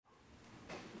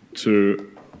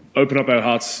To open up our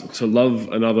hearts to love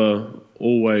another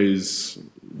always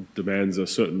demands a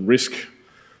certain risk.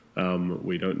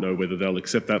 We don't know whether they'll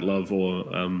accept that love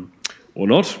or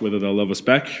not, whether they'll love us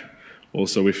back.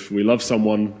 Also, if we love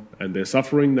someone and they're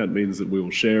suffering, that means that we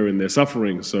will share in their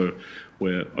suffering. So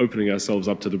we're opening ourselves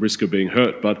up to the risk of being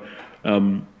hurt. But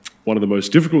one of the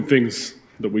most difficult things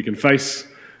that we can face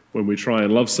when we try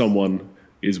and love someone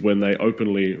is when they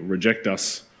openly reject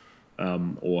us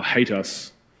or hate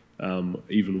us,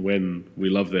 even when we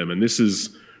love them. And this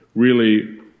is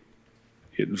really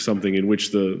something in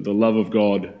which the love of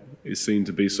God is seen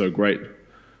to be so great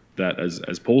that,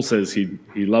 as Paul says, he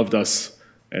loved us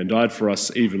and died for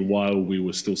us even while we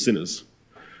were still sinners.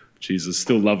 Jesus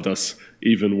still loved us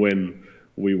even when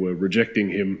we were rejecting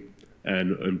him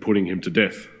and putting him to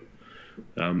death.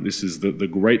 This is the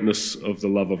greatness of the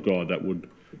love of God, that would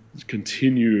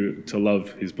continue to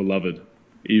love his beloved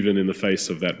even in the face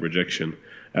of that rejection.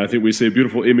 And I think we see a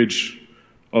beautiful image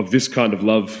of this kind of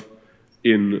love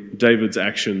in David's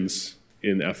actions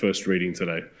in our first reading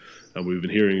today. And we've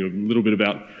been hearing a little bit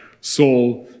about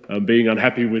Saul being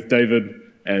unhappy with David,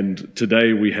 and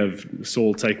today we have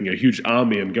Saul taking a huge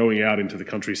army and going out into the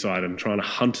countryside and trying to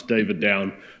hunt David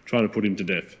down, trying to put him to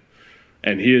death.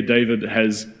 And here David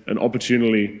has an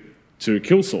opportunity to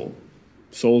kill Saul.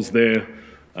 Saul's there,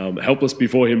 helpless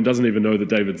before him, doesn't even know that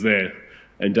David's there,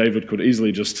 and David could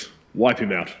easily just wipe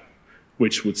him out,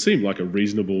 which would seem like a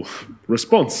reasonable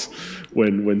response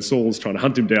when Saul's trying to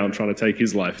hunt him down, trying to take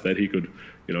his life, that he could,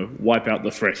 wipe out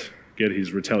the threat, get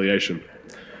his retaliation.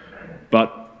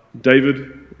 But David,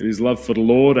 in his love for the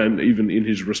Lord and even in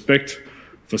his respect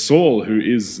for Saul, who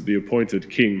is the appointed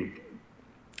king,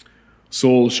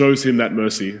 Saul shows him that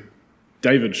mercy.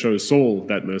 David shows Saul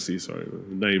that mercy. Sorry,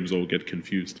 the names all get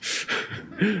confused.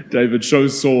 David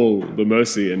shows Saul the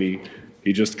mercy, and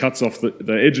he just cuts off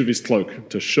the edge of his cloak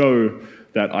to show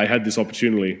that I had this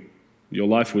opportunity. Your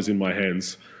life was in my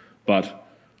hands, but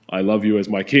I love you as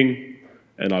my king,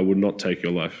 and I would not take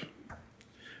your life.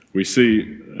 We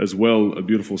see as well a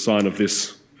beautiful sign of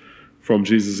this from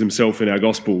Jesus himself in our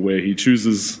gospel, where he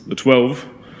chooses the 12,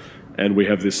 and we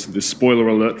have this spoiler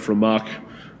alert from Mark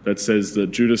that says that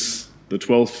Judas, the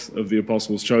 12th of the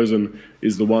apostles chosen,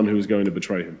 is the one who is going to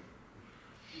betray him.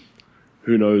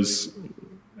 Who knows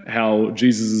how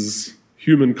Jesus'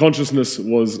 human consciousness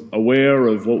was aware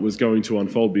of what was going to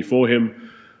unfold before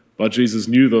him, but Jesus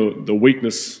knew the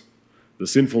weakness, the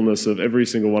sinfulness of every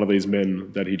single one of these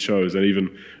men that he chose. And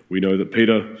even we know that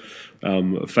Peter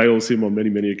fails him on many,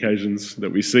 many occasions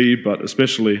that we see, but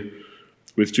especially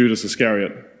with Judas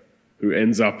Iscariot, who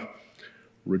ends up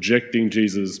rejecting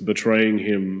Jesus, betraying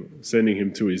him, sending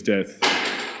him to his death,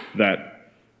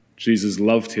 that Jesus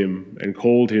loved him and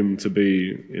called him to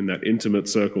be in that intimate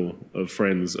circle of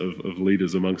friends, of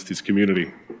leaders amongst his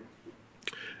community.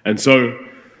 And so,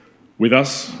 with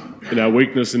us, in our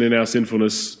weakness and in our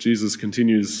sinfulness, Jesus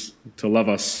continues to love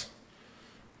us,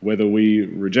 whether we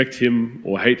reject him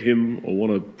or hate him or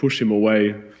want to push him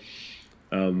away.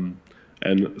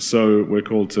 And so we're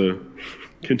called to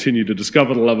continue to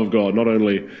discover the love of God, not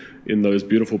only in those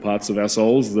beautiful parts of our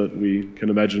souls that we can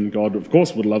imagine God, of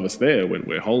course, would love us there when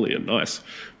we're holy and nice,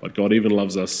 but God even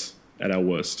loves us at our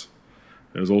worst.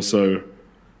 There's also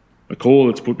a call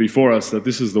that's put before us that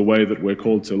this is the way that we're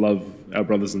called to love our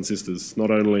brothers and sisters, not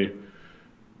only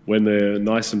when they're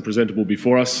nice and presentable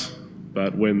before us,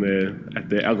 but when they're at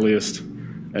their ugliest,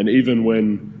 and even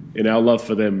when, in our love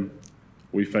for them,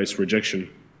 we face rejection.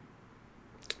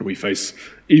 We face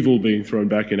evil being thrown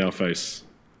back in our face.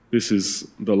 This is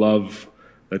the love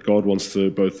that God wants to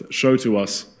both show to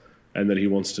us and that he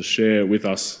wants to share with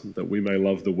us, that we may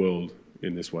love the world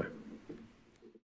in this way.